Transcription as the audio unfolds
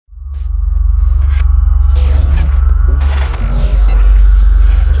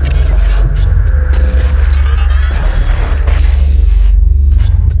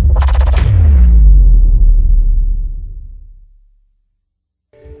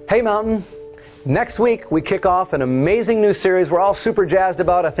Hey Mountain, next week we kick off an amazing new series we're all super jazzed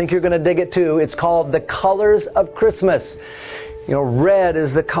about. I think you're going to dig it too. It's called The Colors of Christmas. You know, red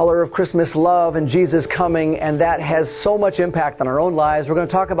is the color of Christmas love and Jesus coming, and that has so much impact on our own lives. We're going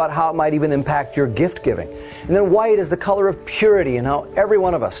to talk about how it might even impact your gift giving. And then white is the color of purity and how every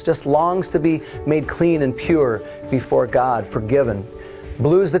one of us just longs to be made clean and pure before God, forgiven.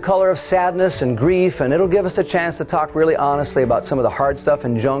 Blue is the color of sadness and grief, and it'll give us a chance to talk really honestly about some of the hard stuff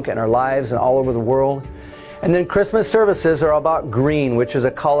and junk in our lives and all over the world. And then Christmas services are about green, which is a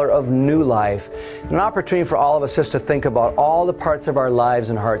color of new life. An opportunity for all of us just to think about all the parts of our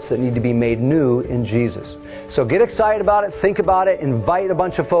lives and hearts that need to be made new in Jesus. So get excited about it, think about it, invite a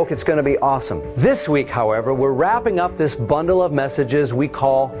bunch of folk. It's going to be awesome. This week, however, we're wrapping up this bundle of messages we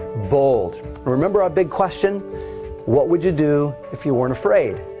call Bold. Remember our big question? What would you do if you weren't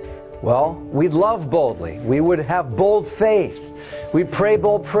afraid? Well, we'd love boldly. We would have bold faith. We'd pray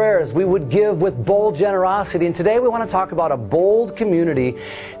bold prayers. We would give with bold generosity. And today we want to talk about a bold community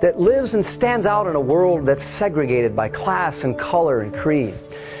that lives and stands out in a world that's segregated by class and color and creed.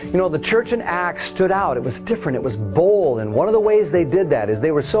 You know, the church in Acts stood out. It was different. It was bold. And one of the ways they did that is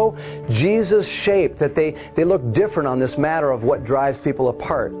they were so Jesus-shaped that they looked different on this matter of what drives people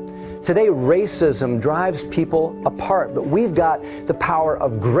apart. Today, racism drives people apart, but we've got the power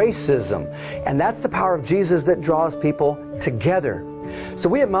of gracism, and that's the power of Jesus that draws people together. So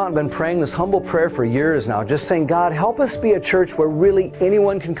we at Mountain have been praying this humble prayer for years now, just saying, God, help us be a church where really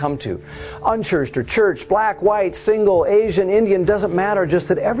anyone can come to. Unchurched or church, black, white, single, Asian, Indian, doesn't matter, just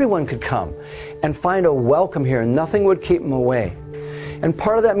that everyone could come and find a welcome here, and nothing would keep them away. And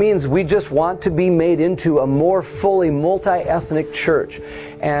part of that means we just want to be made into a more fully multi-ethnic church.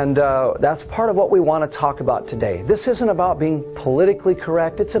 And that's part of what we want to talk about today. This isn't about being politically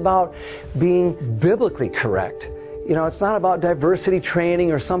correct. It's about being biblically correct. You know, it's not about diversity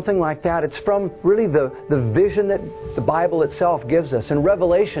training or something like that. It's from really the vision that the Bible itself gives us. In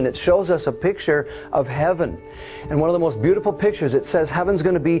Revelation, it shows us a picture of heaven. And one of the most beautiful pictures, it says heaven's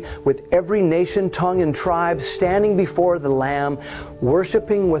going to be with every nation, tongue, and tribe standing before the Lamb,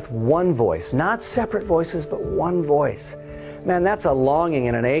 worshiping with one voice. Not separate voices, but one voice. Man, that's a longing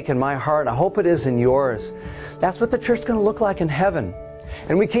and an ache in my heart. I hope it is in yours. That's what the church's going to look like in heaven.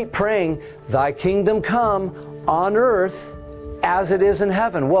 And we keep praying, Thy kingdom come on earth as it is in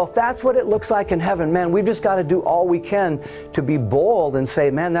heaven. Well, if that's what it looks like in heaven, man, we've just got to do all we can to be bold and say,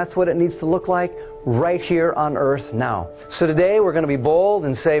 man, that's what it needs to look like right here on earth now. So today we're going to be bold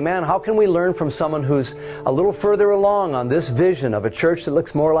and say, man, how can we learn from someone who's a little further along on this vision of a church that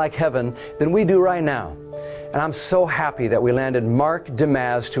looks more like heaven than we do right now? And I'm so happy that we landed Mark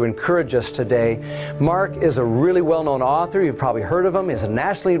DeMaz to encourage us today. Mark is a really well-known author. You've probably heard of him. He's a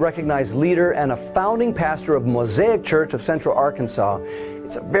nationally recognized leader and a founding pastor of Mosaic Church of Central Arkansas.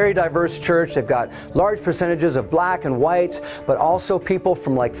 It's a very diverse church. They've got large percentages of black and white, but also people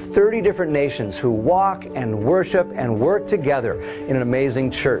from like 30 different nations who walk and worship and work together in an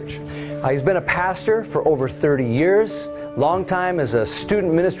amazing church. He's been a pastor for over 30 years. Long time as a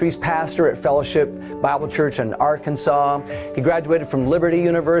student ministries pastor at Fellowship Bible Church in Arkansas. He graduated from Liberty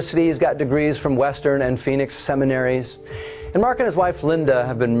University. He's got degrees from Western and Phoenix seminaries. And Mark and his wife Linda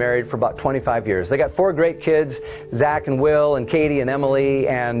have been married for about 25 years. They got 4 great kids, Zach and Will and Katie and Emily.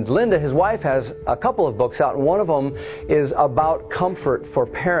 And Linda, his wife, has a couple of books out, and one of them is about comfort for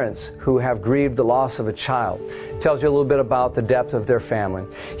parents who have grieved the loss of a child. It tells you a little bit about the depth of their family.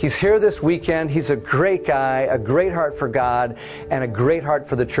 He's here this weekend. He's a great guy, a great heart for God, and a great heart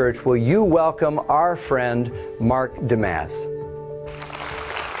for the church. Will you welcome our friend, Mark DeMaz?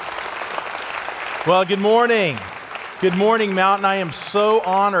 Well, good morning. Good morning, Mountain. I am so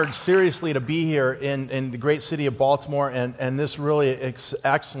honored, seriously, to be here in the great city of Baltimore and this really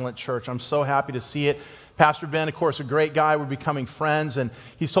excellent church. I'm so happy to see it. Pastor Ben, of course, a great guy. We're becoming friends, and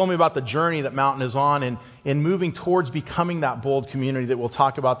he's told me about the journey that Mountain is on in moving towards becoming that bold community that we'll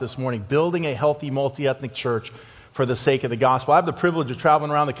talk about this morning, building a healthy multi-ethnic church for the sake of the gospel. I have the privilege of traveling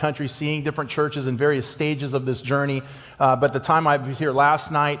around the country, seeing different churches in various stages of this journey. But the time I was here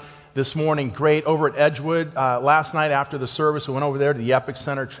last night, this morning, great. Over at Edgewood, last night after the service, we went over there to the Epic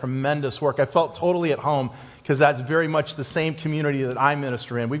Center. Tremendous work. I felt totally at home because that's very much the same community that I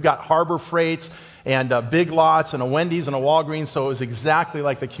minister in. We've got Harbor Freights and Big Lots and a Wendy's and a Walgreens, so it was exactly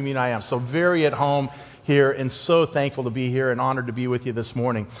like the community I am. So very at home here and so thankful to be here and honored to be with you this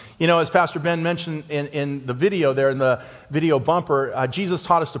morning. You know, as Pastor Ben mentioned in the video there, in the video bumper, Jesus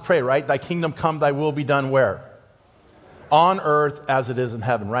taught us to pray, right? Thy kingdom come, thy will be done where? On earth as it is in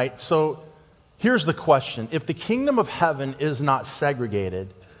heaven, right? So here's the question. If the kingdom of heaven is not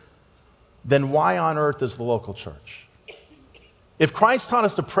segregated, then why on earth is the local church? If Christ taught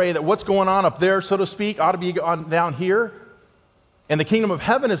us to pray that what's going on up there, so to speak, ought to be on down here, and the kingdom of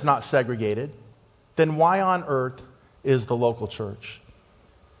heaven is not segregated, then why on earth is the local church?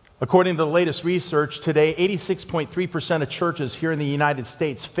 According to the latest research today, 86.3% of churches here in the United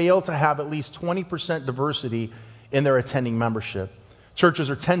States fail to have at least 20% diversity in their attending membership.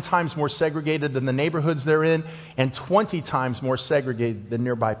 Churches are 10 times more segregated than the neighborhoods they're in, and 20 times more segregated than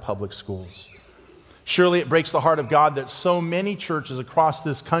nearby public schools. Surely it breaks the heart of God that so many churches across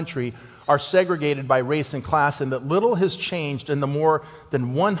this country are segregated by race and class, and that little has changed in the more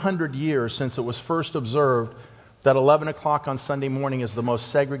than 100 years since it was first observed that 11 o'clock on Sunday morning is the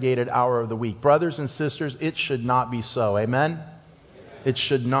most segregated hour of the week. Brothers and sisters, it should not be so. Amen? It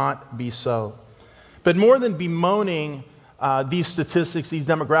should not be so. But more than bemoaning these statistics, these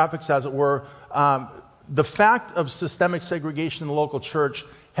demographics, as it were, the fact of systemic segregation in the local church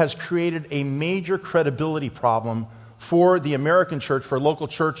has created a major credibility problem for the American church, for local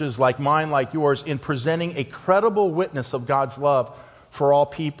churches like mine, like yours, in presenting a credible witness of God's love for all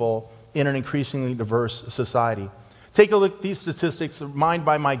people in an increasingly diverse society. Take a look at these statistics mined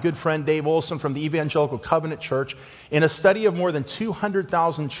by my good friend Dave Olson from the Evangelical Covenant Church. In a study of more than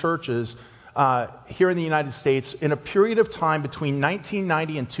 200,000 churches here in the United States, in a period of time between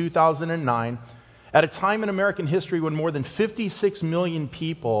 1990 and 2009, at a time in American history when more than 56 million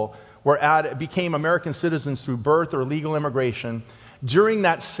people became American citizens through birth or legal immigration, during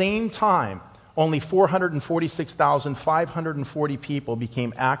that same time, only 446,540 people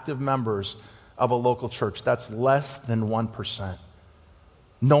became active members of a local church. That's less than 1%.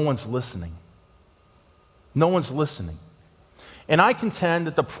 No one's listening. No one's listening. And I contend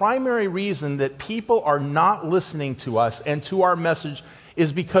that the primary reason that people are not listening to us and to our message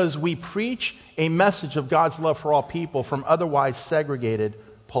is because we preach a message of God's love for all people from otherwise segregated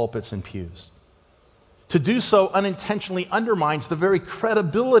pulpits and pews. To do so unintentionally undermines the very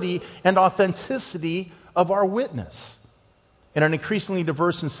credibility and authenticity of our witness. And an increasingly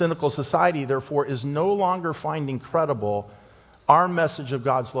diverse and cynical society, therefore, is no longer finding credible our message of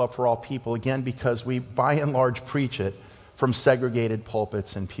God's love for all people, again, because we, by and large, preach it from segregated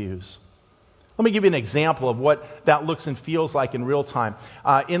pulpits and pews. Let me give you an example of what that looks and feels like in real time.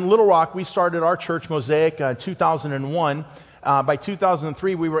 In Little Rock, we started our church, Mosaic, in 2001. By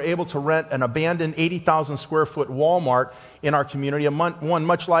 2003, we were able to rent an abandoned 80,000 square foot Walmart in our community, one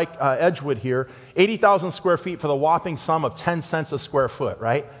much like Edgewood here, 80,000 square feet for the whopping sum of 10 cents a square foot,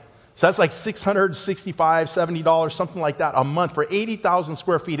 right? So that's like $665, $70, something like that a month for 80,000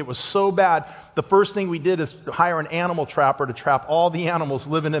 square feet. It was so bad, the first thing we did is hire an animal trapper to trap all the animals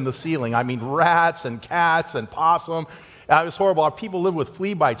living in the ceiling. I mean, rats and cats and possum. It was horrible. Our people lived with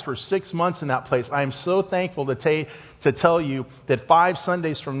flea bites for 6 months in that place. I am so thankful to tell you that 5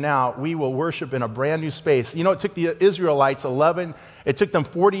 Sundays from now, we will worship in a brand new space. You know, it took the Israelites 40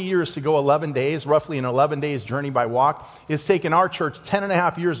 years to go 11 days, roughly an 11 days journey by walk. It's taken our church 10 and a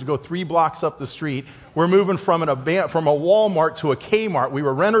half years to go 3 blocks up the street. We're moving from a Walmart to a Kmart. We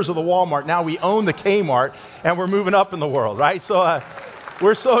were renters of the Walmart. Now we own the Kmart, and we're moving up in the world, right? So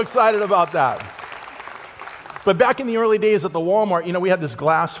we're so excited about that. But back in the early days at the Walmart, you know, we had this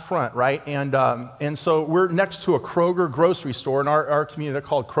glass front, right? And so we're next to a Kroger grocery store. In our community, they're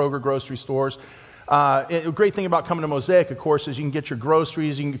called Kroger grocery stores. A great thing about coming to Mosaic, of course, is you can get your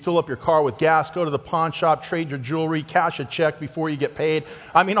groceries, you can fill up your car with gas, go to the pawn shop, trade your jewelry, cash a check before you get paid.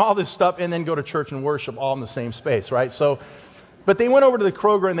 I mean, all this stuff, and then go to church and worship all in the same space, right? But they went over to the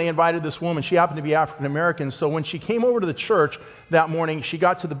Kroger and they invited this woman. She happened to be African American. So when she came over to the church that morning, she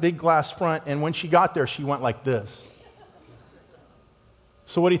got to the big glass front, and when she got there, she went like this.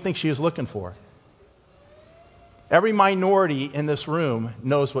 So what do you think she was looking for? Every minority in this room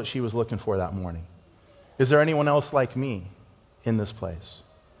knows what she was looking for that morning. Is there anyone else like me in this place?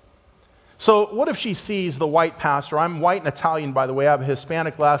 So what if she sees the white pastor? I'm white and Italian, by the way. I have a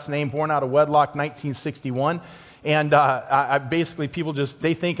Hispanic last name, born out of wedlock, 1961. And I basically, people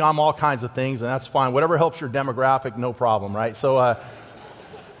they think I'm all kinds of things, and that's fine. Whatever helps your demographic, no problem, right?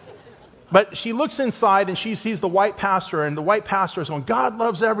 But she looks inside and she sees the white pastor, and the white pastor is going, God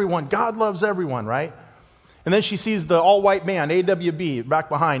loves everyone, God loves everyone, right? And then she sees the all-white band, AWB, back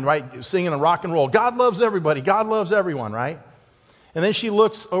behind, right, singing a rock and roll. God loves everybody, God loves everyone, right? And then she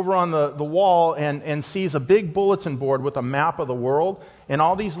looks over on the wall and sees a big bulletin board with a map of the world and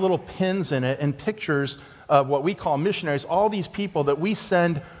all these little pins in it and pictures of what we call missionaries, all these people that we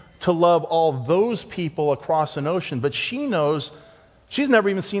send to love all those people across an ocean. But she knows, she's never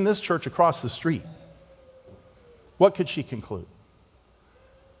even seen this church across the street. What could she conclude?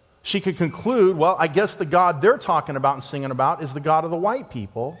 She could conclude, well, I guess the God they're talking about and singing about is the God of the white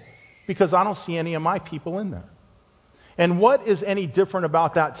people, because I don't see any of my people in there. And what is any different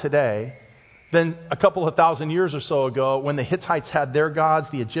about that today than a couple of thousand years or so ago when the Hittites had their gods,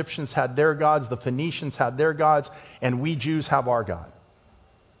 the Egyptians had their gods, the Phoenicians had their gods, and we Jews have our God?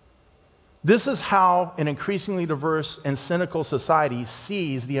 This is how an increasingly diverse and cynical society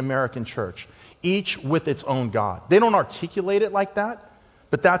sees the American church, each with its own God. They don't articulate it like that,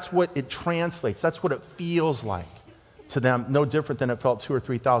 but that's what it translates. That's what it feels like to them, no different than it felt 2,000 or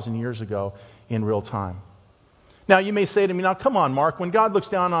 3,000 years ago in real time. Now, you may say to me, now, come on, Mark, when God looks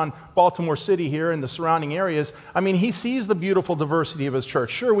down on Baltimore City here and the surrounding areas, I mean, he sees the beautiful diversity of his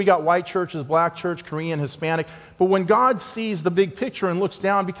church. Sure, we got white churches, black church, Korean, Hispanic, but when God sees the big picture and looks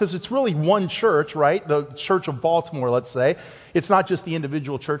down, because it's really one church, right? The Church of Baltimore, let's say. It's not just the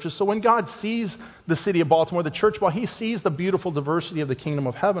individual churches. So when God sees the city of Baltimore, the church, well, he sees the beautiful diversity of the kingdom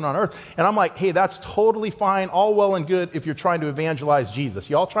of heaven on earth. And I'm like, hey, that's totally fine, all well and good if you're trying to evangelize Jesus.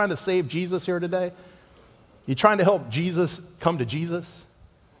 Y'all trying to save Jesus here today? You trying to help Jesus come to Jesus?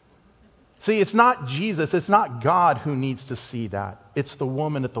 See, it's not Jesus, it's not God who needs to see that. It's the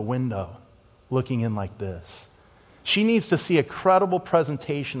woman at the window looking in like this. She needs to see a credible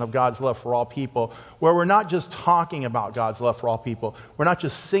presentation of God's love for all people, where we're not just talking about God's love for all people. We're not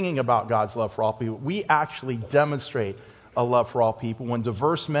just singing about God's love for all people. We actually demonstrate a love for all people when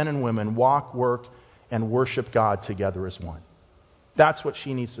diverse men and women walk, work, and worship God together as one. That's what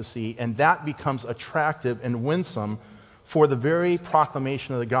she needs to see, and that becomes attractive and winsome for the very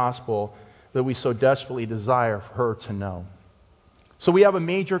proclamation of the gospel that we so desperately desire for her to know. So we have a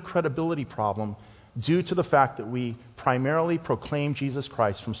major credibility problem due to the fact that we primarily proclaim Jesus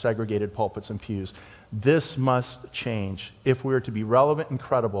Christ from segregated pulpits and pews. This must change if we are to be relevant and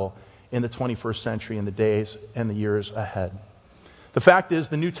credible in the 21st century, in the days and the years ahead. The fact is,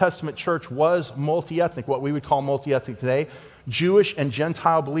 the New Testament church was multi-ethnic, what we would call multi-ethnic today. Jewish and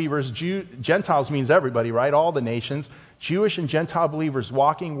Gentile believers, Gentiles means everybody, right? All the nations. Jewish and Gentile believers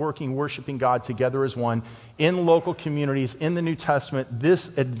walking, working, worshiping God together as one in local communities in the New Testament. This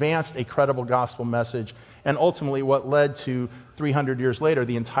advanced a credible gospel message, and ultimately what led to 300 years later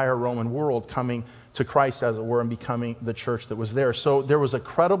the entire Roman world coming to Christ, as it were, and becoming the church that was there. So there was a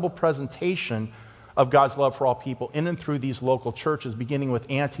credible presentation of God's love for all people in and through these local churches, beginning with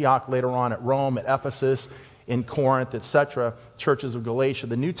Antioch, later on at Rome, at Ephesus, in Corinth, etc., churches of Galatia.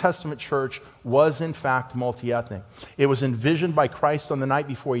 The New Testament church was in fact multi-ethnic. It was envisioned by Christ on the night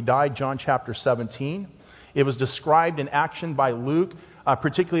before he died, John chapter 17. It was described in action by Luke,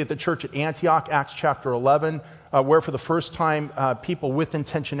 particularly at the church at Antioch, Acts chapter 11, where for the first time people with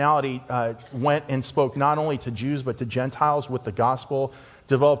intentionality went and spoke not only to Jews but to Gentiles with the gospel,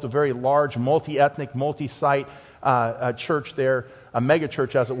 developed a very large multi-ethnic, multi-site church there, a mega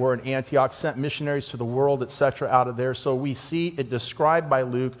church, as it were, in Antioch, sent missionaries to the world, etc., out of there. So we see it described by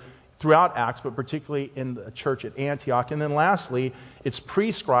Luke throughout Acts, but particularly in the church at Antioch. And then lastly, it's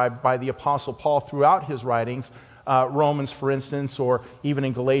prescribed by the Apostle Paul throughout his writings, Romans, for instance, or even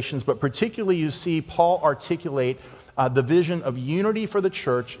in Galatians. But particularly you see Paul articulate the vision of unity for the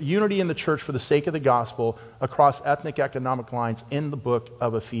church, unity in the church for the sake of the gospel across ethnic, economic lines in the book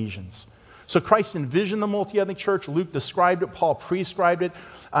of Ephesians. So Christ envisioned the multi-ethnic church. Luke described it. Paul prescribed it.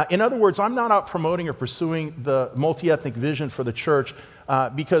 In other words, I'm not out promoting or pursuing the multi-ethnic vision for the church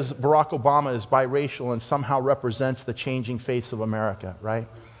because Barack Obama is biracial and somehow represents the changing face of America, right?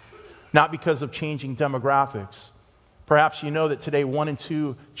 Not because of changing demographics. Perhaps you know that today 1 in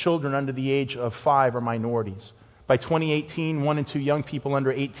 2 children under the age of 5 are minorities. By 2018, 1 in 2 young people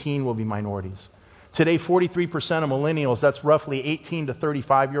under 18 will be minorities. Today, 43% of millennials, that's roughly 18 to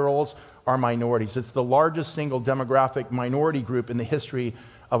 35-year-olds, are minorities. It's the largest single demographic minority group in the history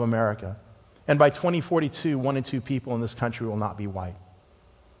of America. And by 2042, 1 in 2 people in this country will not be white.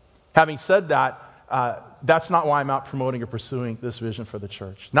 Having said that, that's not why I'm out promoting or pursuing this vision for the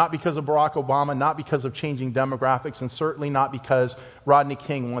church. Not because of Barack Obama, not because of changing demographics, and certainly not because Rodney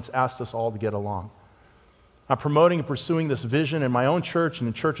King once asked us all to get along. I'm promoting and pursuing this vision in my own church and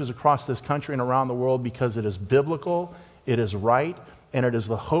in churches across this country and around the world because it is biblical, it is right, and it is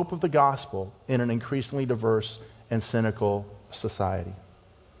the hope of the gospel in an increasingly diverse and cynical society.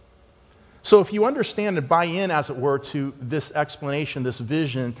 So if you understand and buy in, as it were, to this explanation, this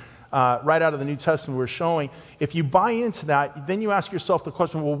vision, right out of the New Testament we're showing, if you buy into that, then you ask yourself the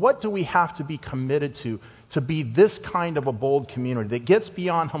question, well, what do we have to be committed to be this kind of a bold community that gets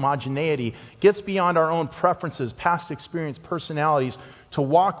beyond homogeneity, gets beyond our own preferences, past experience, personalities, to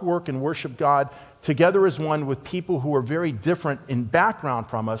walk, work, and worship God together as one with people who are very different in background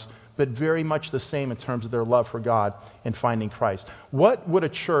from us, but very much the same in terms of their love for God and finding Christ. What would a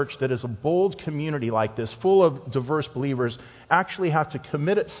church that is a bold community like this, full of diverse believers, actually have to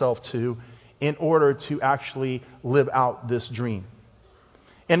commit itself to in order to actually live out this dream.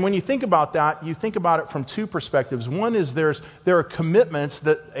 And when you think about that, you think about it from two perspectives. One is there are commitments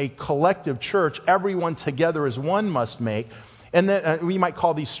that a collective church, everyone together as one, must make. And then we might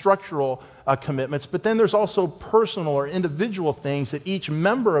call these structural commitments. But then there's also personal or individual things that each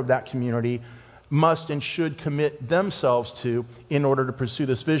member of that community must and should commit themselves to in order to pursue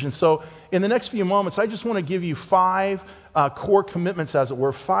this vision. So in the next few moments, I just want to give you 5 core commitments, as it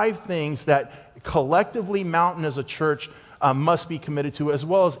were, 5 things that collectively Mountain as a church must be committed to, as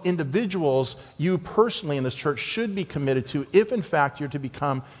well as individuals, you personally in this church, should be committed to if in fact you're to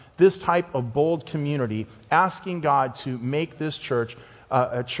become this type of bold community, asking God to make this church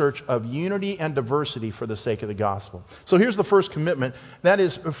a church of unity and diversity for the sake of the gospel. So here's the first commitment. That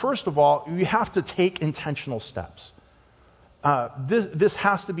is, first of all, you have to take intentional steps. This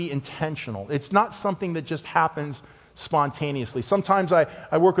has to be intentional. It's not something that just happens spontaneously. Sometimes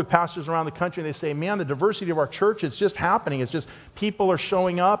I work with pastors around the country and they say, man, the diversity of our church, it's just happening. It's just people are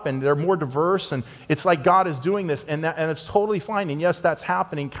showing up and they're more diverse and it's like God is doing this and it's totally fine. And yes, that's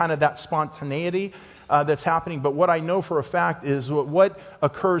happening, kind of that spontaneity that's happening. But what I know for a fact is what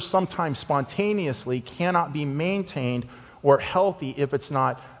occurs sometimes spontaneously cannot be maintained or healthy if it's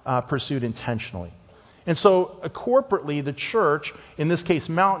not pursued intentionally. And so corporately, the church, in this case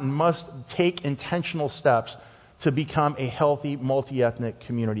Mountain, must take intentional steps to become a healthy, multi-ethnic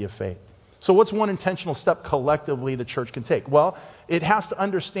community of faith. So what's one intentional step collectively the church can take? Well, it has to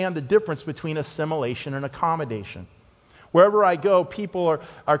understand the difference between assimilation and accommodation. Wherever I go, people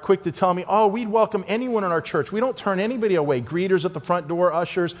are quick to tell me, oh, we'd welcome anyone in our church. We don't turn anybody away. Greeters at the front door,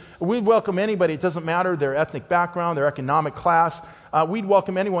 ushers. We'd welcome anybody. It doesn't matter their ethnic background, their economic class. We'd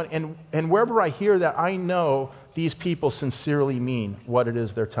welcome anyone. And wherever I hear that, I know these people sincerely mean what it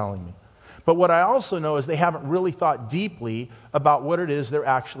is they're telling me. But what I also know is they haven't really thought deeply about what it is they're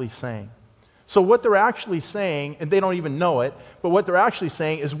actually saying. So what they're actually saying, and they don't even know it, but what they're actually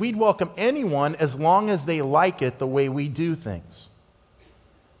saying is we'd welcome anyone as long as they like it the way we do things.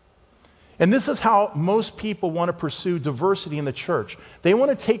 And this is how most people want to pursue diversity in the church. They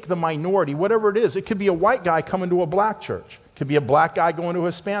want to take the minority, whatever it is. It could be a white guy coming to a black church. It could be a black guy going to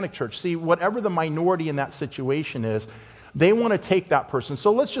a Hispanic church. See, whatever the minority in that situation is, they want to take that person.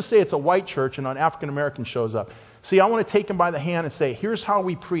 So let's just say it's a white church and an African American shows up. See, I want to take him by the hand and say, here's how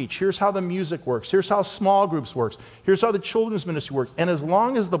we preach. Here's how the music works. Here's how small groups works. Here's how the children's ministry works. And as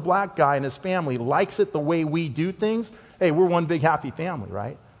long as the black guy and his family likes it the way we do things, hey, we're one big happy family,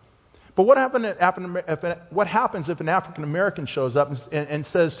 right? But what happens if an African American shows up and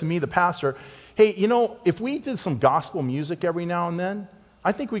says to me, the pastor, hey, you know, if we did some gospel music every now and then,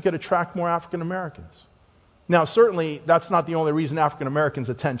 I think we could attract more African Americans. Now, certainly, that's not the only reason African Americans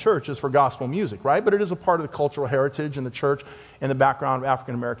attend church is for gospel music, right? But it is a part of the cultural heritage in the church and the background of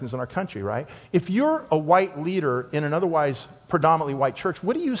African Americans in our country, right? If you're a white leader in an otherwise predominantly white church,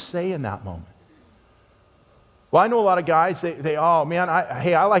 what do you say in that moment? Well, I know a lot of guys, they oh man,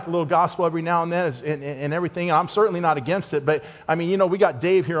 I like a little gospel every now and then and everything. I'm certainly not against it, but I mean, you know, we got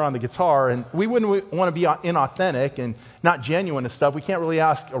Dave here on the guitar, and we wouldn't want to be inauthentic and not genuine and stuff. We can't really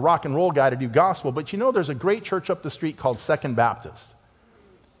ask a rock and roll guy to do gospel, but you know, there's a great church up the street called Second Baptist,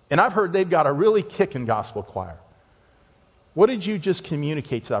 and I've heard they've got a really kicking gospel choir. What did you just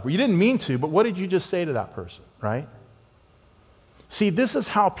communicate to that person? You didn't mean to, but what did you just say to that person, right? See, this is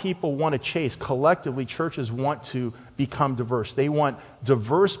how people want to chase. Collectively, churches want to become diverse. They want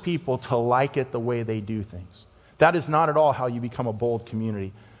diverse people to like it the way they do things. That is not at all how you become a bold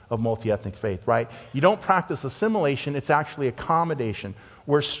community of multi-ethnic faith, right? You don't practice assimilation, it's actually accommodation,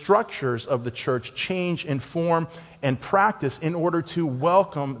 where structures of the church change in form and practice in order to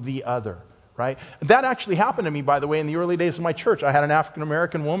welcome the other. Right? That actually happened to me, by the way, in the early days of my church. I had an African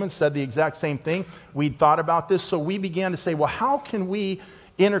American woman said the exact same thing. We'd thought about this, so we began to say, well, how can we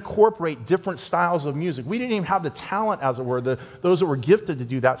incorporate different styles of music? We didn't even have the talent, as it were, those that were gifted to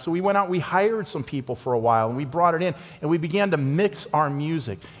do that. So we went out, we hired some people for a while, and we brought it in, and we began to mix our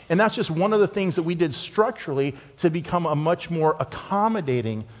music. And that's just one of the things that we did structurally to become a much more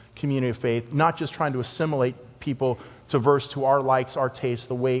accommodating community of faith, not just trying to assimilate people diverse to our likes, our tastes,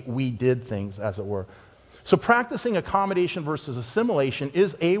 the way we did things, as it were. So practicing accommodation versus assimilation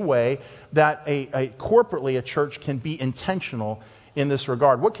is a way that corporately a church can be intentional in this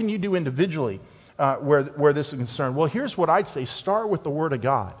regard. What can you do individually where this is concerned? Well, here's what I'd say. Start with the Word of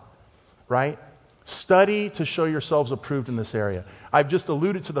God, right? Study to show yourselves approved in this area. I've just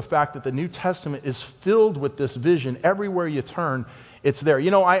alluded to the fact that the New Testament is filled with this vision. Everywhere you turn, it's there.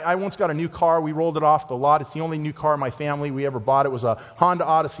 You know, I once got a new car. We rolled it off the lot. It's the only new car in my family we ever bought. It was a Honda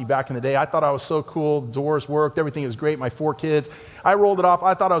Odyssey back in the day. I thought I was so cool. Doors worked. Everything was great. My 4 kids. I rolled it off.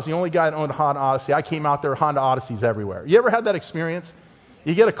 I thought I was the only guy that owned a Honda Odyssey. I came out there, Honda Odysseys everywhere. You ever had that experience?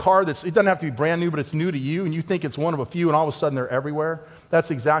 You get a car it doesn't have to be brand new, but it's new to you, and you think it's one of a few, and all of a sudden they're everywhere?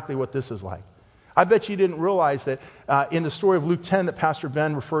 That's exactly what this is like. I bet you didn't realize that in the story of Luke 10 that Pastor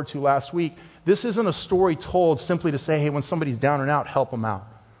Ben referred to last week, this isn't a story told simply to say, hey, when somebody's down and out, help them out.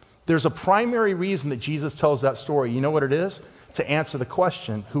 There's a primary reason that Jesus tells that story. You know what it is? To answer the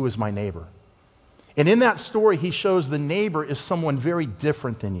question, who is my neighbor? And in that story, he shows the neighbor is someone very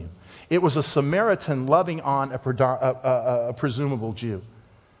different than you. It was a Samaritan loving on a presumable Jew.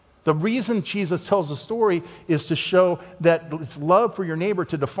 The reason Jesus tells the story is to show that it's love for your neighbor.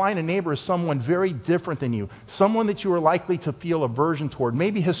 To define a neighbor as someone very different than you, someone that you are likely to feel aversion toward,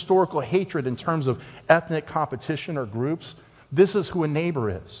 maybe historical hatred in terms of ethnic competition or groups. This is who a neighbor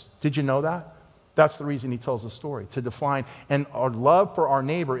is. Did you know that? That's the reason he tells the story, to define. And our love for our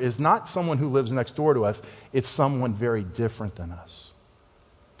neighbor is not someone who lives next door to us. It's someone very different than us.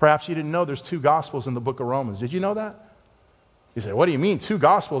 Perhaps you didn't know there's 2 Gospels in the book of Romans. Did you know that? You say, what do you mean 2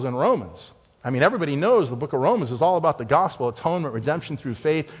 Gospels in Romans? I mean, everybody knows the book of Romans is all about the gospel, atonement, redemption through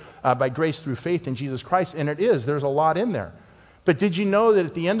faith, by grace through faith in Jesus Christ. And it is. There's a lot in there. But did you know that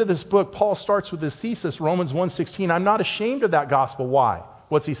at the end of this book, Paul starts with his thesis, Romans 1:16, I'm not ashamed of that gospel. Why?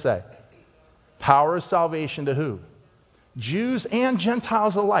 What's he say? Power of salvation to who? Jews and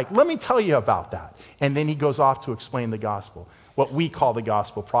Gentiles alike. Let me tell you about that. And then he goes off to explain the gospel, what we call the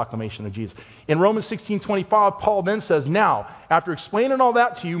gospel, proclamation of Jesus. In Romans 16:25, Paul then says, now, after explaining all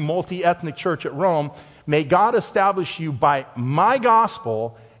that to you, multi-ethnic church at Rome, may God establish you by my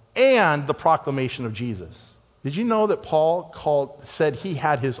gospel and the proclamation of Jesus. Did you know that Paul said he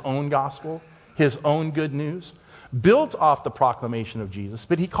had his own gospel, his own good news, built off the proclamation of Jesus,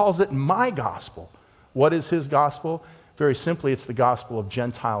 but he calls it my gospel. What is his gospel? Very simply, it's the gospel of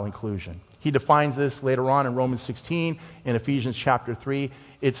Gentile inclusion. He defines this later on in Romans 16, in Ephesians chapter 3.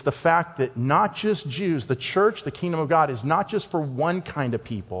 It's the fact that not just Jews, the church, the kingdom of God, is not just for one kind of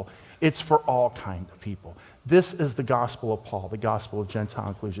people, it's for all kind of people. This is the gospel of Paul, the gospel of Gentile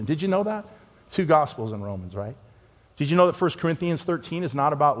inclusion. Did you know that? 2 Gospels in Romans, right? Did you know that 1 Corinthians 13 is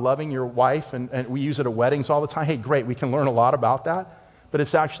not about loving your wife, and we use it at weddings all the time? Hey, great, we can learn a lot about that. But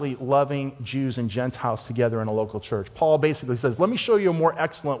it's actually loving Jews and Gentiles together in a local church. Paul basically says, let me show you a more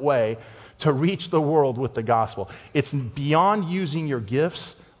excellent way to reach the world with the gospel. It's beyond using your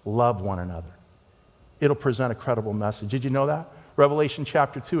gifts. Love one another. It'll present a credible message. Did you know that? Revelation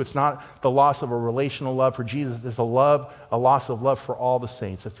chapter 2, it's not the loss of a relational love for Jesus. It's a loss of love for all the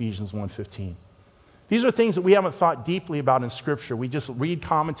saints, Ephesians 1:15. These are things that we haven't thought deeply about in Scripture. We just read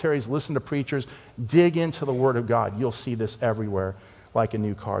commentaries, listen to preachers, dig into the Word of God. You'll see this everywhere like a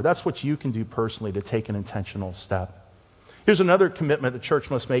new car. That's what you can do personally to take an intentional step. Here's another commitment the church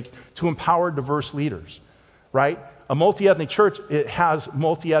must make: to empower diverse leaders, right? A multi-ethnic church, it has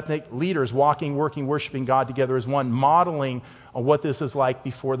multi-ethnic leaders walking, working, worshiping God together as one, modeling on what this is like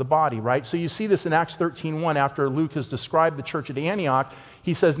before the body, right? So you see this in Acts 13:1 after Luke has described the church at Antioch.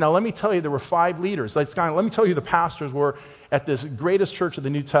 He says, now let me tell you, there were 5 leaders. Let me tell you the pastors were at this greatest church of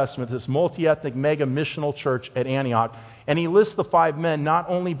the New Testament, this multi-ethnic mega missional church at Antioch. And he lists the 5 men not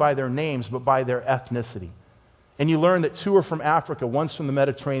only by their names, but by their ethnicity. And you learn that 2 are from Africa, one's from the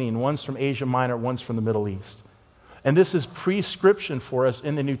Mediterranean, one's from Asia Minor, one's from the Middle East. And this is prescription for us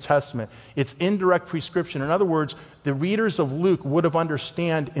in the New Testament. It's indirect prescription. In other words, the readers of Luke would have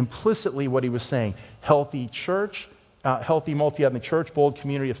understood implicitly what he was saying. Healthy church, healthy multi-ethnic church, bold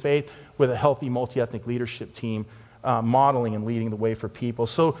community of faith with a healthy multi-ethnic leadership team modeling and leading the way for people.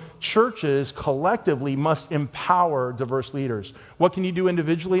 So churches collectively must empower diverse leaders. What can you do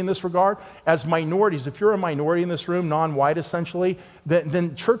individually in this regard? As minorities, if you're a minority in this room, non-white essentially,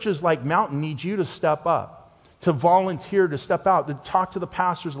 then churches like Mountain need you to step up, to volunteer, to step out, to talk to the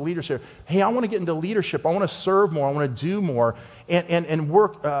pastors and leaders here. Hey, I want to get into leadership. I want to serve more. I want to do more and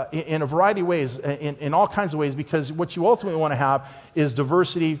work in a variety of ways, in all kinds of ways, because what you ultimately want to have is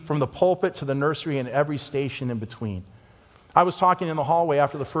diversity from the pulpit to the nursery and every station in between. I was talking in the hallway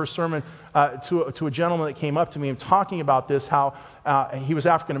after the first sermon to a gentleman that came up to me and talking about this, how he was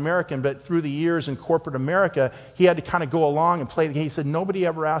African American, but through the years in corporate America, he had to kind of go along and play the game. He said, nobody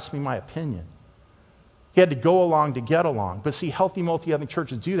ever asked me my opinion. He had to go along to get along. But see, healthy multi-ethnic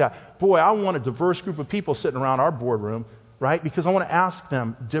churches do that. Boy, I want a diverse group of people sitting around our boardroom. right? Because I want to ask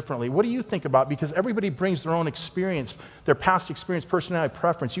them differently. What do you think about? Because everybody brings their own experience, their past experience, personality,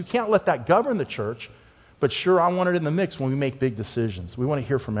 preference. You can't let that govern the church. But sure, I want it in the mix when we make big decisions. We want to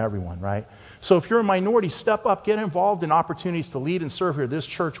hear from everyone, right? So if you're a minority, step up, get involved in opportunities to lead and serve here. This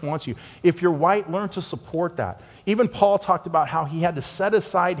church wants you. If you're white, learn to support that. Even Paul talked about how he had to set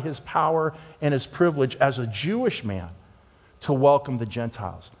aside his power and his privilege as a Jewish man to welcome the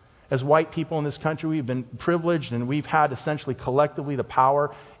Gentiles. As white people in this country, we've been privileged and we've had essentially collectively the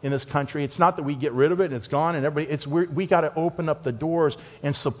power in this country. It's not that we get rid of it and it's gone and we got to open up the doors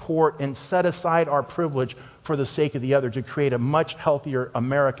and support and set aside our privilege for the sake of the other to create a much healthier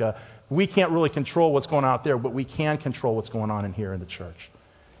America. We can't really control what's going on out there, but we can control what's going on in here in the church.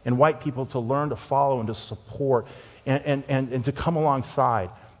 And white people to learn to follow and to support and to come alongside.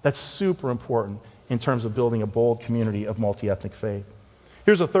 That's super important in terms of building a bold community of multi-ethnic faith.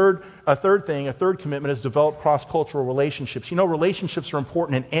 Here's a third commitment is develop cross-cultural relationships. You know, relationships are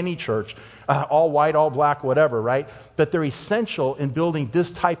important in any church, all white, all black, whatever, right? But they're essential in building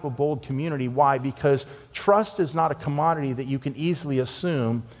this type of bold community. Why? Because trust is not a commodity that you can easily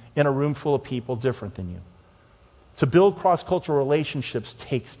assume in a room full of people different than you. To build cross-cultural relationships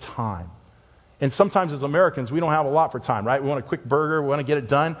takes time. And sometimes as Americans, we don't have a lot for time, right? We want a quick burger, we want to get it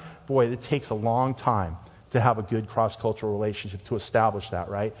done. Boy, it takes a long time to have a good cross-cultural relationship, to establish that,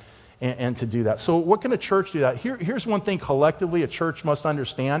 right? And to do that. So what can a church do that? Here's one thing collectively a church must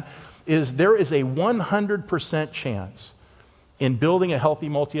understand is there is a 100% chance in building a healthy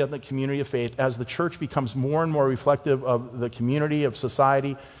multi-ethnic community of faith as the church becomes more and more reflective of the community, of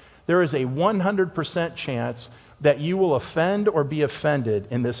society. There is a 100% chance that you will offend or be offended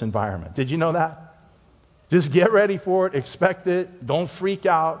in this environment. Did you know that? Just get ready for it, expect it, don't freak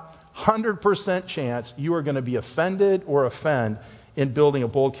out. 100% chance you are going to be offended or offend in building a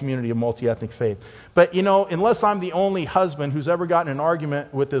bold community of multi-ethnic faith. But you know, unless I'm the only husband who's ever gotten in an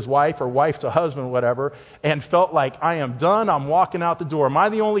argument with his wife or wife to husband, whatever, and felt like I am done, I'm walking out the door. Am I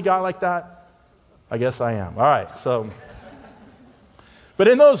the only guy like that? I guess I am. All right, so... But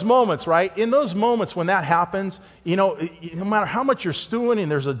in those moments, right, in those moments when that happens, you know, no matter how much you're stewing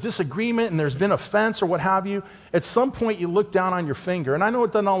and there's a disagreement and there's been offense or what have you, at some point you look down on your finger. And I know it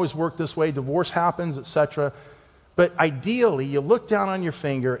doesn't always work this way. Divorce happens, etc. But ideally, you look down on your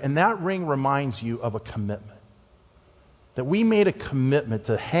finger and that ring reminds you of a commitment. That we made a commitment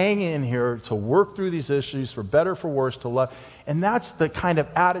to hang in here, to work through these issues, for better, for worse, to love. And that's the kind of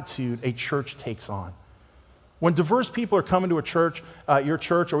attitude a church takes on. When diverse people are coming to a church, your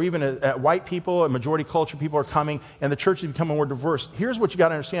church, or even white people, majority culture people are coming, and the church is becoming more diverse, here's what you got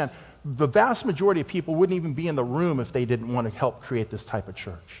to understand. The vast majority of people wouldn't even be in the room if they didn't want to help create this type of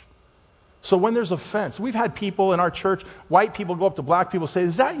church. So when there's offense, we've had people in our church, white people go up to black people and say,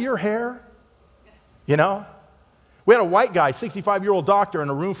 "Is that your hair?" You know? We had a white guy, 65-year-old doctor, in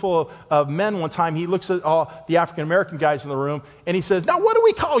a room full of men one time. He looks at all the African-American guys in the room, and he says, "Now what do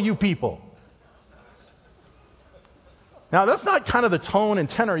we call you people?" Now, that's not kind of the tone and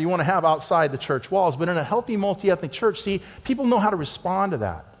tenor you want to have outside the church walls, but in a healthy multi-ethnic church, see, people know how to respond to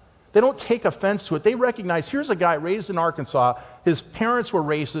that. They don't take offense to it. They recognize, here's a guy raised in Arkansas, his parents were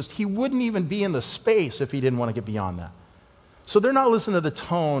racist, he wouldn't even be in the space if he didn't want to get beyond that. So they're not listening to the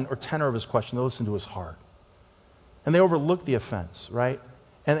tone or tenor of his question, they listen to his heart. And they overlook the offense, right?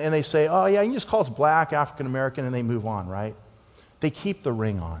 And they say, "Oh yeah, you can just call us black, African American," and they move on, right? They keep the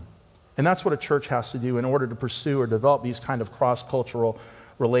ring on. And that's what a church has to do in order to pursue or develop these kind of cross-cultural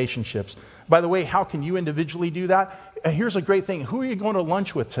relationships. By the way, how can you individually do that? Here's a great thing. Who are you going to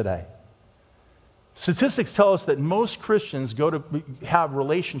lunch with today? Statistics tell us that most Christians go to have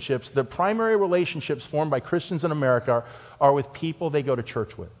relationships. The primary relationships formed by Christians in America are with people they go to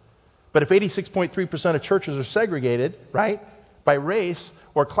church with. But if 86.3% of churches are segregated, right, by race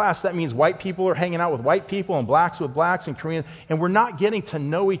or class, that means white people are hanging out with white people and blacks with blacks and Koreans, and we're not getting to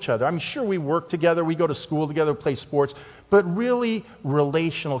know each other. I'm sure we work together, we go to school together, play sports, but really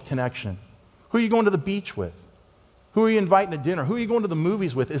relational connection. Who are you going to the beach with? Who are you inviting to dinner? Who are you going to the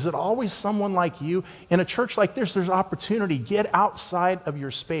movies with? Is it always someone like you? In a church like this, there's opportunity. Get outside of your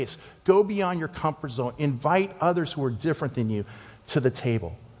space. Go beyond your comfort zone. Invite others who are different than you to the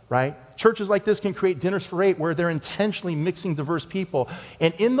table. Right? Churches like this can create dinners for 8 where they're intentionally mixing diverse people.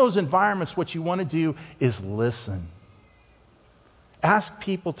 And in those environments, what you want to do is listen. Ask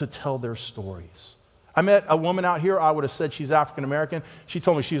people to tell their stories. I met a woman out here, I would have said she's African American. She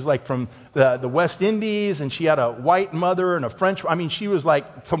told me she's like from the West Indies, and she had a white mother and a French. I mean, she was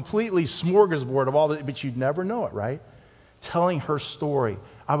like completely smorgasbord of all that, but you'd never know it, right? Telling her story.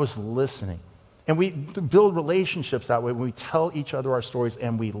 I was listening. And we build relationships that way when we tell each other our stories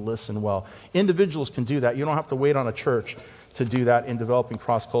and we listen well. Individuals can do that. You don't have to wait on a church to do that in developing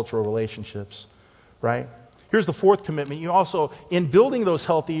cross-cultural relationships, right? Here's the fourth commitment. You also, in building those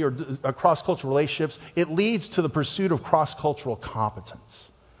healthy or cross-cultural relationships, it leads to the pursuit of cross-cultural competence.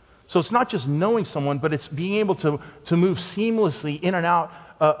 So it's not just knowing someone, but it's being able to move seamlessly in and out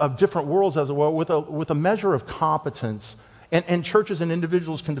of different worlds, as it were, with a measure of competence. And churches and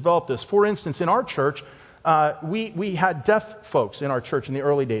individuals can develop this. For instance, in our church, we had deaf folks in our church in the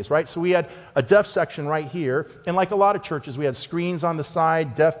early days, right? So we had a deaf section right here. And like a lot of churches, we had screens on the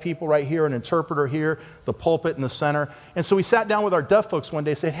side, deaf people right here, an interpreter here, the pulpit in the center. And so we sat down with our deaf folks one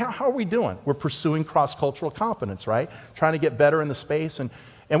day and said, how are we doing? We're pursuing cross-cultural competence, right? Trying to get better in the space.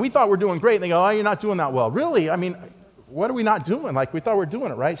 And we thought we're doing great. And they go, you're not doing that well. Really? I mean, what are we not doing? Like, we thought we were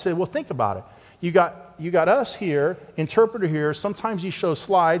doing it, right? I said, well, think about it. You got us here, interpreter here. Sometimes you show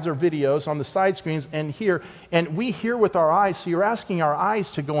slides or videos on the side screens and here, and we hear with our eyes. So you're asking our eyes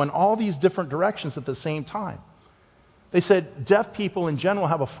to go in all these different directions at the same time. They said deaf people in general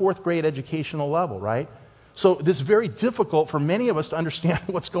have a 4th grade educational level, right? So this is very difficult for many of us to understand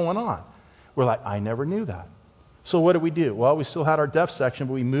what's going on. We're like, I never knew that. So what do? Well, we still had our deaf section,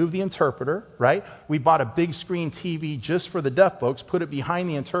 but we moved the interpreter, right? We bought a big screen TV just for the deaf folks, put it behind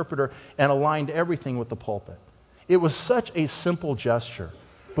the interpreter, and aligned everything with the pulpit. It was such a simple gesture,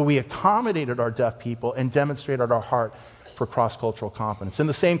 but we accommodated our deaf people and demonstrated our heart for cross-cultural competence. In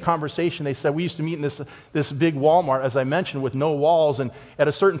the same conversation, they said we used to meet in this big Walmart, as I mentioned, with no walls, and at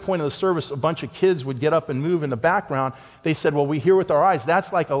a certain point in the service, a bunch of kids would get up and move in the background. They said, well, we hear with our eyes.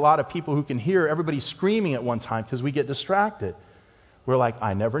 That's like a lot of people who can hear everybody screaming at one time because we get distracted. We're like,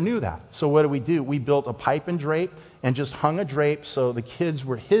 I never knew that. So what do? We built a pipe and drape and just hung a drape so the kids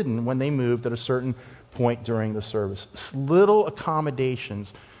were hidden when they moved at a certain point during the service. Little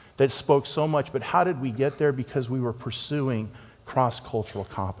accommodations that spoke so much, but how did we get there? Because we were pursuing cross-cultural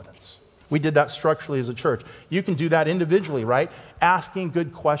competence. We did that structurally as a church. You can do that individually, right? Asking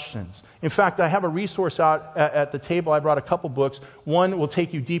good questions. In fact, I have a resource out at the table. I brought a couple books. One will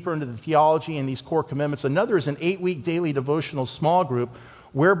take you deeper into the theology and these core commitments. Another is an 8-week daily devotional small group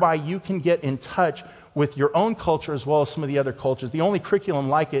whereby you can get in touch with your own culture as well as some of the other cultures. The only curriculum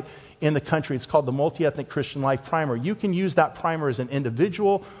like it in the country, it's called the Multi-Ethnic Christian Life Primer. You can use that primer as an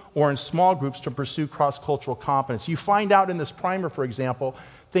individual or in small groups to pursue cross-cultural competence. You find out in this primer, for example,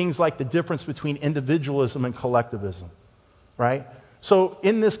 things like the difference between individualism and collectivism, right? So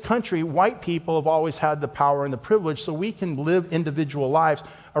in this country, white people have always had the power and the privilege, so we can live individual lives.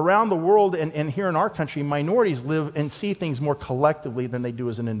 Around the world and here in our country, minorities live and see things more collectively than they do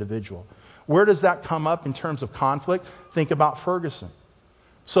as an individual. Where does that come up in terms of conflict? Think about Ferguson.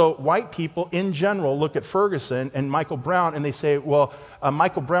 So white people in general look at Ferguson and Michael Brown and they say, well,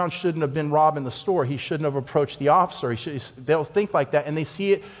 Michael Brown shouldn't have been robbing the store. He shouldn't have approached the officer. They'll think like that, and they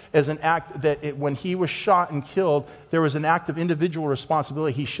see it as an act that when he was shot and killed, there was an act of individual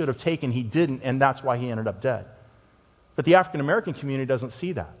responsibility he should have taken. He didn't, and that's why he ended up dead. But the African American community doesn't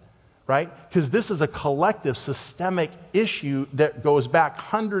see that, right? Because this is a collective, systemic issue that goes back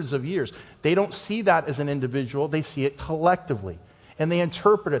hundreds of years. They don't see that as an individual. They see it collectively. And they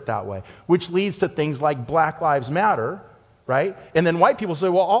interpret it that way, which leads to things like Black Lives Matter, right? And then white people say,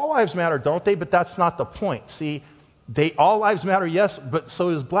 well, all lives matter, don't they? But that's not the point. See, all lives matter, yes, but so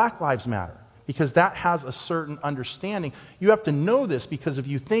does Black Lives Matter, because that has a certain understanding. You have to know this, because if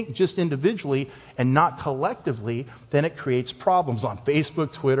you think just individually and not collectively, then it creates problems on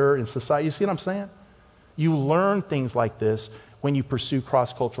Facebook, Twitter, and society. You see what I'm saying? You learn things like this when you pursue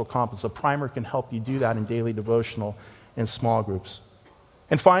cross-cultural competence. A primer can help you do that in daily devotional and small groups.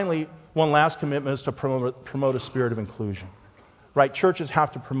 And finally, one last commitment is to promote a spirit of inclusion. Right? Churches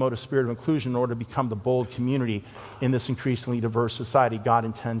have to promote a spirit of inclusion in order to become the bold community in this increasingly diverse society God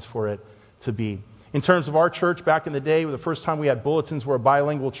intends for it to be. In terms of our church, back in the day, the first time we had bulletins, we're a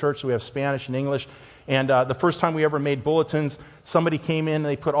bilingual church, so we have Spanish and English. And the first time we ever made bulletins, somebody came in and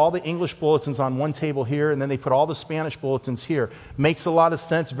they put all the English bulletins on one table here, and then they put all the Spanish bulletins here. Makes a lot of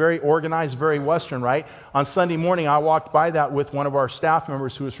sense, very organized, very Western, right? On Sunday morning, I walked by that with one of our staff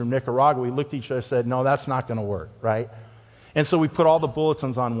members who was from Nicaragua. We looked at each other and said, no, that's not going to work, right? And so we put all the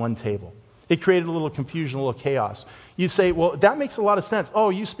bulletins on one table. It created a little confusion, a little chaos. You say, well, that makes a lot of sense.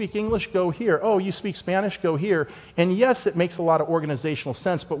 Oh, you speak English? Go here. Oh, you speak Spanish? Go here. And yes, it makes a lot of organizational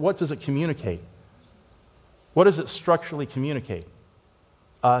sense, but what does it communicate? What does it structurally communicate?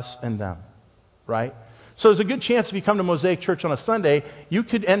 Us and them, right? So there's a good chance if you come to Mosaic Church on a Sunday, you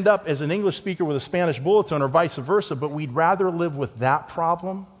could end up as an English speaker with a Spanish bulletin or vice versa, but we'd rather live with that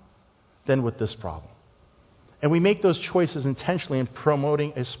problem than with this problem. And we make those choices intentionally in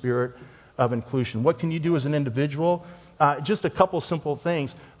promoting a spirit of inclusion. What can you do as an individual? Just a couple simple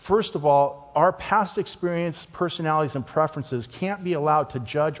things. First of all, our past experience, personalities, and preferences can't be allowed to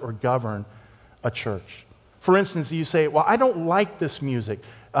judge or govern a church. For instance, you say, well, I don't like this music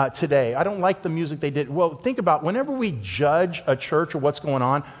today. I don't like the music they did. Well, think about whenever we judge a church or what's going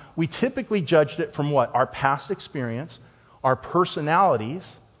on, we typically judged it from what? Our past experience, our personalities,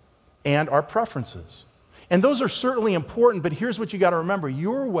 and our preferences. And those are certainly important, but here's what you got to remember.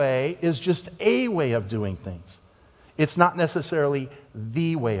 Your way is just a way of doing things. It's not necessarily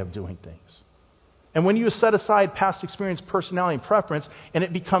the way of doing things. And when you set aside past experience, personality, and preference, and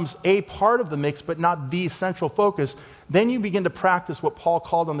it becomes a part of the mix, but not the central focus, then you begin to practice what Paul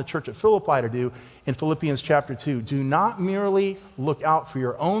called on the church at Philippi to do in Philippians chapter 2. Do not merely look out for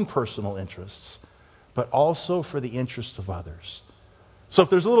your own personal interests, but also for the interests of others. So if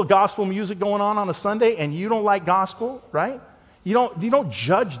there's a little gospel music going on a Sunday and you don't like gospel, right? You don't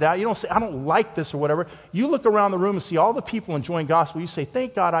judge that. You don't say, I don't like this or whatever. You look around the room and see all the people enjoying gospel. You say,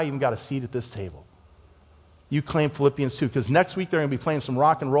 thank God I even got a seat at this table. You claim Philippians 2, because next week they're going to be playing some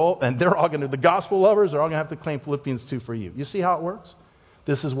rock and roll, and they're all going to, the gospel lovers are all going to have to claim Philippians 2 for you. You see how it works?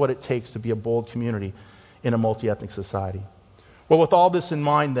 This is what it takes to be a bold community in a multi-ethnic society. Well, with all this in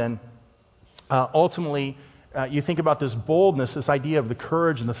mind then, ultimately, you think about this boldness, this idea of the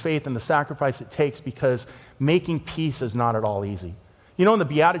courage and the faith and the sacrifice it takes, because making peace is not at all easy. You know, in the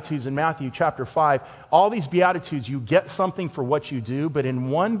Beatitudes in Matthew chapter 5, all these Beatitudes, you get something for what you do, but in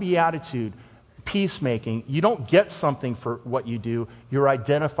one Beatitude, peacemaking, you don't get something for what you do, you're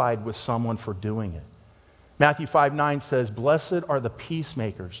identified with someone for doing it. Matthew 5:9 says, blessed are the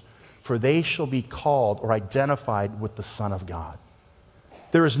peacemakers, for they shall be called or identified with the Son of God.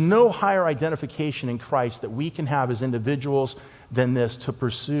 There is no higher identification in Christ that we can have as individuals than this, to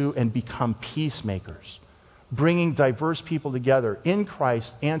pursue and become peacemakers, bringing diverse people together in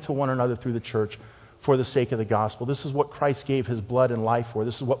Christ and to one another through the church for the sake of the gospel. This is what Christ gave his blood and life for.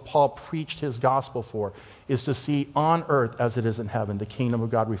 This is what Paul preached his gospel for, is to see on earth as it is in heaven, the kingdom of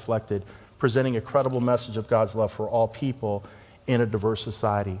God reflected, presenting a credible message of God's love for all people in a diverse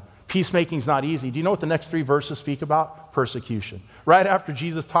society. Peacemaking is not easy. Do you know what the next 3 verses speak about? Persecution. Right after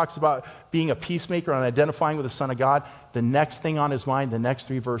Jesus talks about being a peacemaker and identifying with the Son of God, the next thing on his mind, the next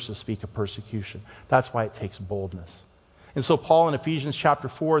 3 verses speak of persecution. That's why it takes boldness. And so Paul in Ephesians chapter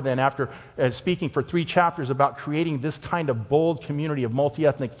 4, then after speaking for 3 chapters about creating this kind of bold community of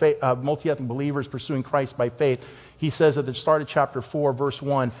multi-ethnic believers pursuing Christ by faith, he says at the start of chapter 4, verse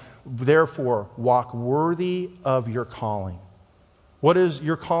 1, therefore walk worthy of your calling. What is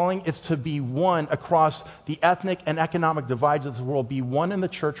your calling? It's to be one across the ethnic and economic divides of the world, be one in the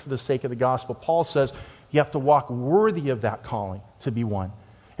church for the sake of the gospel. Paul says you have to walk worthy of that calling to be one.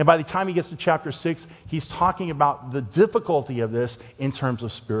 And by the time he gets to chapter 6, he's talking about the difficulty of this in terms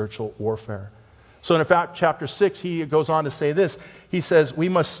of spiritual warfare. So in fact, chapter 6, he goes on to say this. He says, we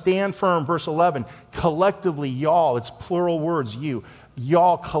must stand firm, verse 11, collectively, y'all, it's plural words,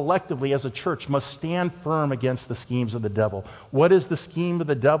 y'all collectively as a church must stand firm against the schemes of the devil. What is the scheme of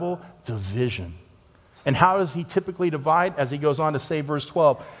the devil? Division. And how does he typically divide? As he goes on to say, verse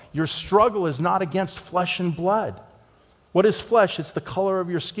 12, your struggle is not against flesh and blood. What is flesh? It's the color of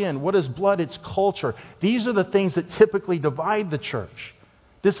your skin. What is blood? It's culture. These are the things that typically divide the church.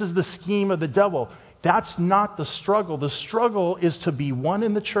 This is the scheme of the devil. That's not the struggle. The struggle is to be one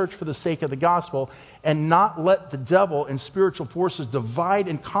in the church for the sake of the gospel and not let the devil and spiritual forces divide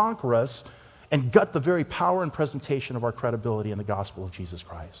and conquer us and gut the very power and presentation of our credibility in the gospel of Jesus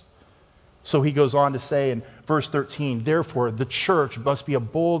Christ. So he goes on to say in verse 13, therefore the church must be a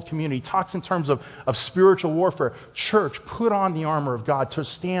bold community. He talks in terms of spiritual warfare. Church, put on the armor of God to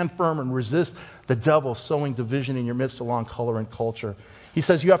stand firm and resist the devil sowing division in your midst along color and culture. He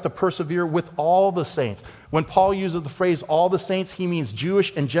says you have to persevere with all the saints. When Paul uses the phrase all the saints, he means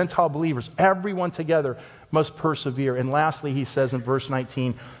Jewish and Gentile believers. Everyone together must persevere. And lastly, he says in verse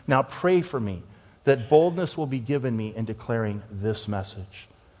 19, now pray for me that boldness will be given me in declaring this message.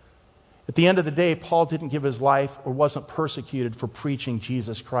 At the end of the day, Paul didn't give his life or wasn't persecuted for preaching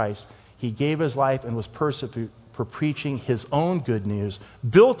Jesus Christ. He gave his life and was persecuted for preaching his own good news,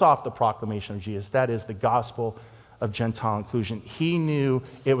 built off the proclamation of Jesus. That is the gospel of Gentile inclusion. He knew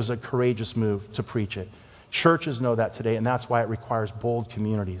it was a courageous move to preach it. Churches know that today, and that's why it requires bold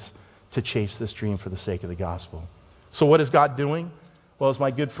communities to chase this dream for the sake of the gospel. So what is God doing? Well, as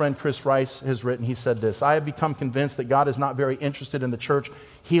my good friend Chris Rice has written, he said this, I have become convinced that God is not very interested in the church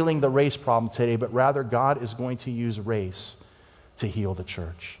healing the race problem today, but rather God is going to use race to heal the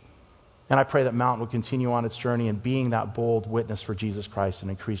church. And I pray that Mountain will continue on its journey in being that bold witness for Jesus Christ in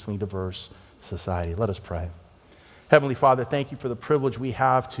an increasingly diverse society. Let us pray. Heavenly Father, thank you for the privilege we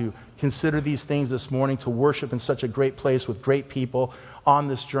have to consider these things this morning, to worship in such a great place with great people on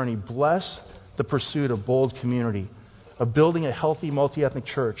this journey. Bless the pursuit of bold community, of building a healthy multi-ethnic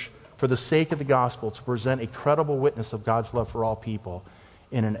church for the sake of the gospel, to present a credible witness of God's love for all people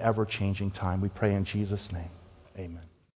in an ever-changing time. We pray in Jesus' name. Amen.